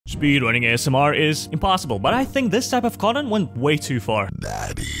Speedrunning ASMR is impossible, but I think this type of content went way too far.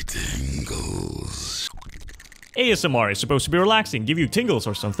 Daddy tingles. ASMR is supposed to be relaxing, give you tingles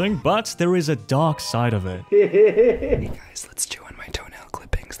or something, but there is a dark side of it. Hey guys, let's chew on my toenail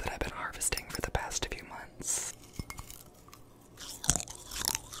clippings that I've been harvesting for the past few months.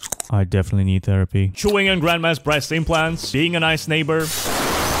 I definitely need therapy. Chewing on grandma's breast implants, being a nice neighbor,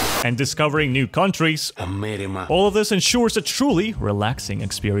 and discovering new countries. All of this ensures a truly relaxing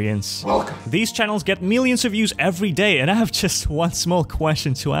experience. Welcome. These channels get millions of views every day, and I have just one small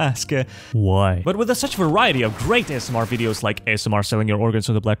question to ask. Why? But with such variety of great ASMR videos like ASMR selling your organs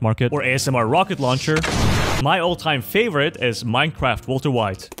on the black market or ASMR rocket launcher, my all-time favorite is Minecraft Walter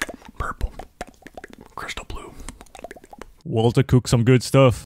White. Purple. Crystal blue. Walter cooks some good stuff.